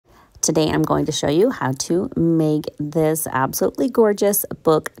Today I'm going to show you how to make this absolutely gorgeous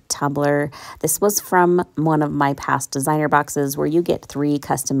book tumbler. This was from one of my past designer boxes where you get 3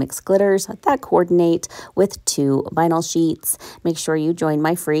 custom mixed glitters that coordinate with 2 vinyl sheets. Make sure you join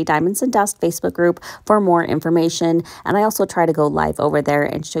my free Diamonds and Dust Facebook group for more information. And I also try to go live over there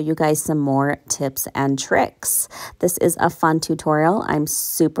and show you guys some more tips and tricks. This is a fun tutorial. I'm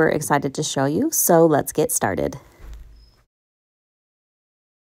super excited to show you. So let's get started.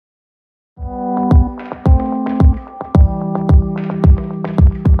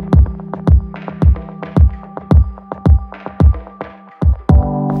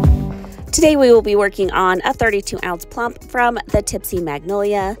 Today we will be working on a 32-ounce plump from the Tipsy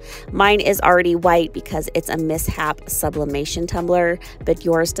Magnolia. Mine is already white because it's a mishap sublimation tumbler, but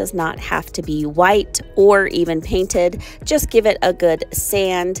yours does not have to be white or even painted. Just give it a good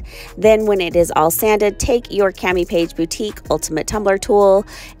sand. Then when it is all sanded, take your Cami Page Boutique Ultimate Tumbler tool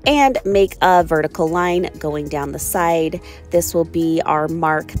and make a vertical line going down the side. This will be our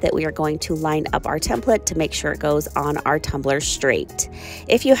mark that we are going to line up our template to make sure it goes on our tumbler straight.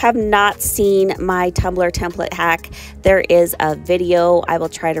 If you have not seen my tumbler template hack, there is a video. I will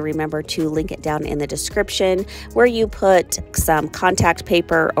try to remember to link it down in the description where you put some contact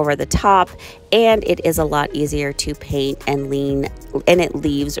paper over the top, and it is a lot easier to paint and it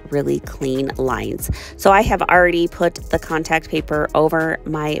leaves really clean lines. So I have already put the contact paper over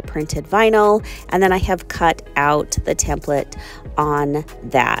my printed vinyl, and then I have cut out the template on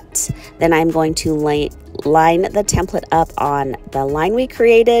that. Then I'm going to line the template up on the line we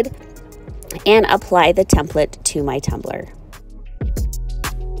created and apply the template to my tumbler.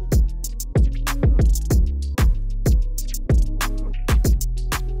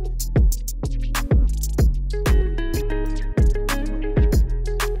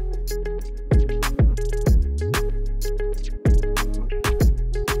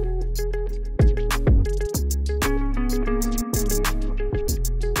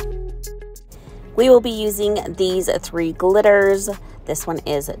 We will be using these 3 glitters. This one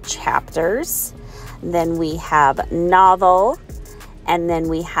is Chapters, then we have Novel, and then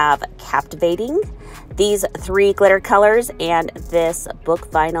we have Captivating. These 3 glitter colors and this book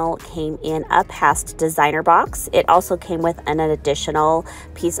vinyl came in a past designer box. It also came with an additional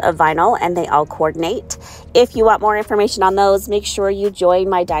piece of vinyl, and they all coordinate. If you want more information on those, make sure you join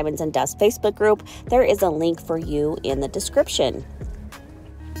my Diamonds and Dust Facebook group. There is a link for you in the description.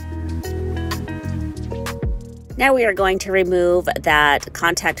 Now we are going to remove that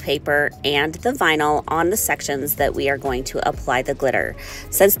contact paper and the vinyl on the sections that we are going to apply the glitter.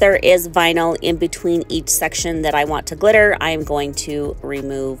 Since there is vinyl in between each section that I want to glitter, I am going to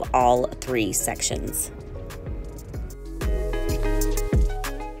remove all 3 sections.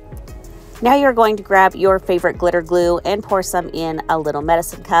 Now you're going to grab your favorite glitter glue and pour some in a little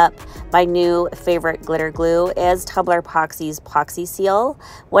medicine cup. My new favorite glitter glue is tumblerpoxy's Poxy Seal.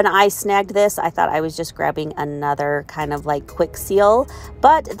 When I snagged this, I thought I was just grabbing another kind of like quick seal,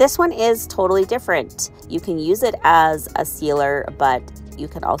 but this one is totally different. You can use it as a sealer, but you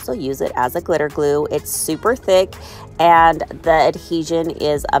can also use it as a glitter glue. It's super thick and the adhesion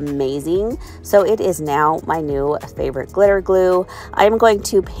is amazing. So it is now my new favorite glitter glue. I'm going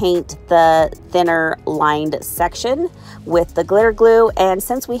to paint the thinner lined section with the glitter glue. And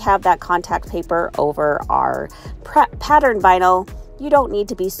since we have that contact paper over our pattern vinyl, you don't need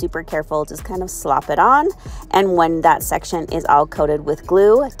to be super careful, just kind of slop it on. And when that section is all coated with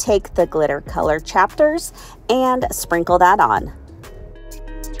glue, take the glitter color Chapters and sprinkle that on.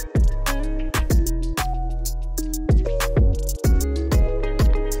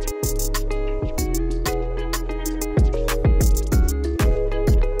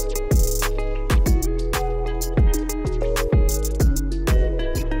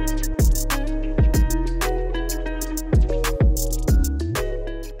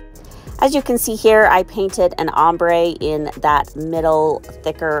 As you can see here, I painted an ombre in that middle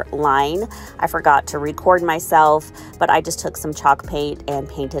thicker line. I forgot to record myself, but I just took some chalk paint and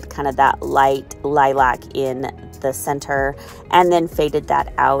painted kind of that light lilac in the center and then faded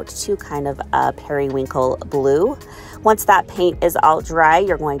that out to kind of a periwinkle blue. Once that paint is all dry,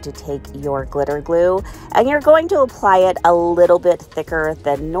 you're going to take your glitter glue and you're going to apply it a little bit thicker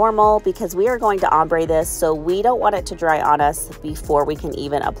than normal because we are going to ombre this, so we don't want it to dry on us before we can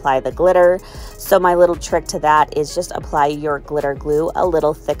even apply the glitter. So my little trick to that is just apply your glitter glue a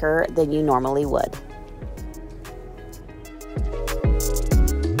little thicker than you normally would.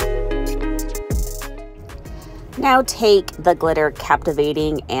 Now take the glitter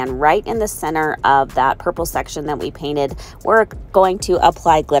Captivating, and right in the center of that purple section that we painted, we're going to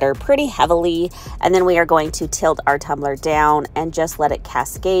apply glitter pretty heavily, and then we are going to tilt our tumbler down and just let it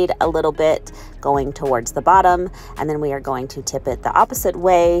cascade a little bit going towards the bottom, and then we are going to tip it the opposite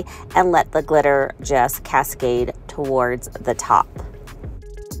way and let the glitter just cascade towards the top.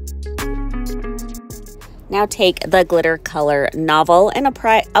 Now take the glitter color Novel and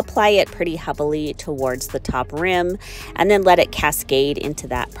apply it pretty heavily towards the top rim, and then let it cascade into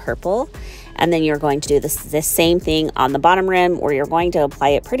that purple. And then you're going to do the same thing on the bottom rim, where you're going to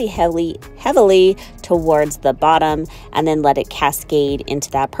apply it pretty heavily towards the bottom, and then let it cascade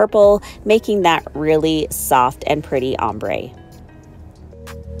into that purple, making that really soft and pretty ombre.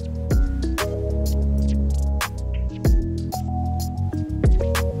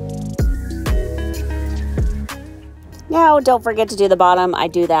 Now, don't forget to do the bottom. I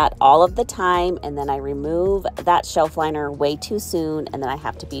do that all of the time, and then I remove that shelf liner way too soon, and then I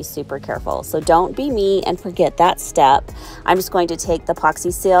have to be super careful. So don't be me and forget that step. I'm just going to take the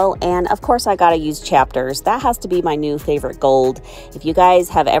epoxy seal, and of course I gotta use Chapters. That has to be my new favorite gold. If you guys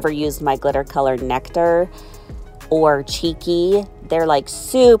have ever used my glitter color Nectar or Cheeky, they're like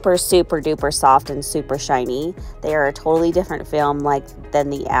super duper soft and super shiny. They are a totally different film than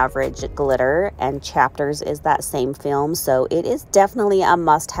the average glitter, and Chapters is that same film, so it is definitely a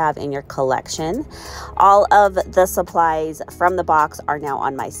must-have in your collection. All of the supplies from the box are now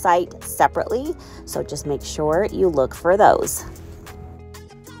on my site separately, so just make sure you look for those.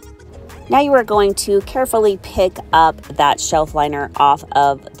 Now you are going to carefully pick up that shelf liner off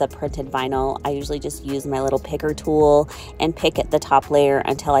of the printed vinyl. I usually just use my little picker tool and pick at the top layer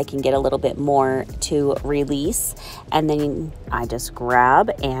until I can get a little bit more to release. And then I just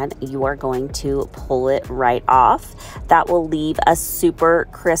grab, and you are going to pull it right off. That will leave a super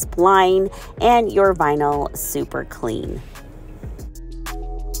crisp line and your vinyl super clean.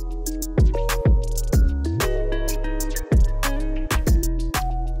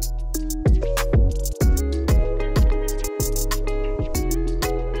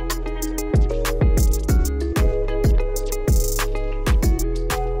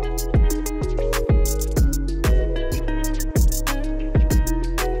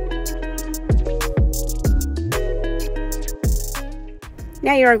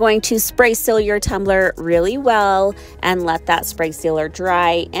 Now you are going to spray seal your tumbler really well and let that spray sealer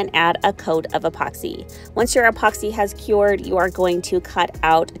dry, and add a coat of epoxy. Once your epoxy has cured, you are going to cut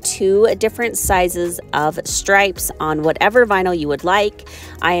out 2 different sizes of stripes on whatever vinyl you would like.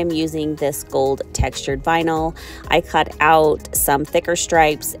 I am using this gold textured vinyl. I cut out some thicker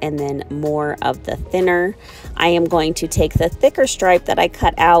stripes and then more of the thinner. I am going to take the thicker stripe that I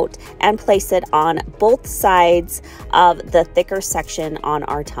cut out and place it on both sides of the thicker section on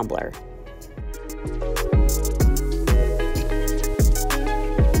our tumbler.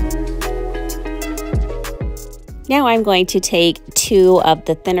 Now I'm going to take 2 of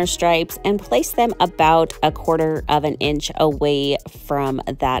the thinner stripes and place them about 1/4 of an inch away from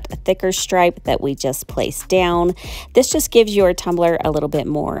that thicker stripe that we just placed down. This just gives your tumbler a little bit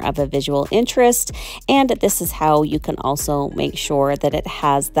more of a visual interest, and this is how you can also make sure that it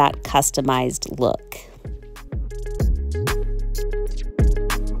has that customized look.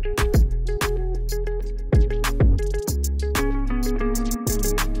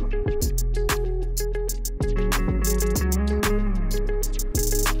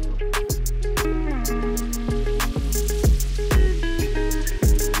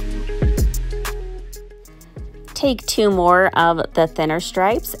 Take 2 more of the thinner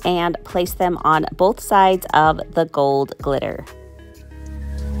stripes and place them on both sides of the gold glitter.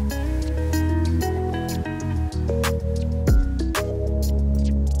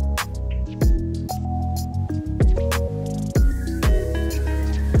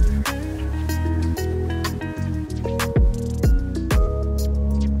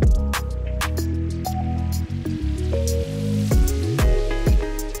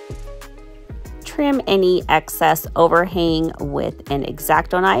 Trim any excess overhang with an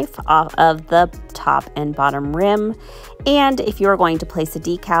X-Acto knife off of the top and bottom rim. And if you're going to place a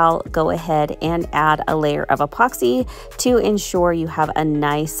decal, go ahead and add a layer of epoxy to ensure you have a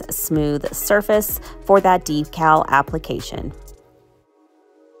nice smooth surface for that decal application.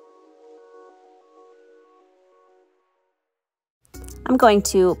 I'm going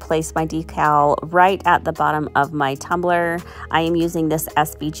to place my decal right at the bottom of my tumbler. I am using this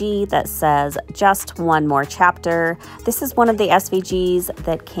SVG that says just one more chapter. This is one of the SVGs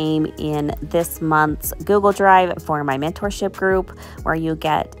that came in this month's Google Drive for my mentorship group, where you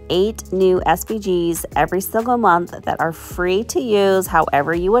get 8 new SVGs every single month that are free to use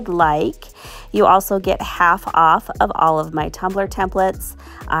however you would like. You also get half off of all of my tumbler templates.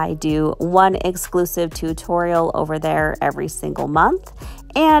 I do one exclusive tutorial over there every single month.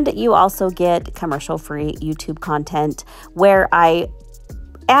 And you also get commercial-free YouTube content where I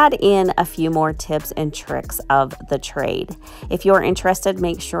add in a few more tips and tricks of the trade. If you're interested,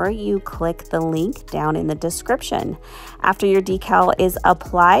 make sure you click the link down in the description. After your decal is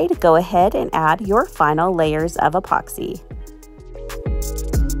applied, go ahead and add your final layers of epoxy.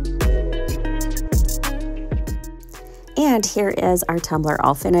 And here is our tumbler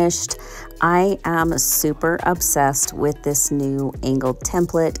all finished. I am super obsessed with this new angled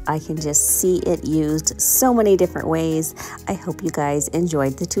template. I can just see it used so many different ways. I hope you guys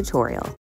enjoyed the tutorial.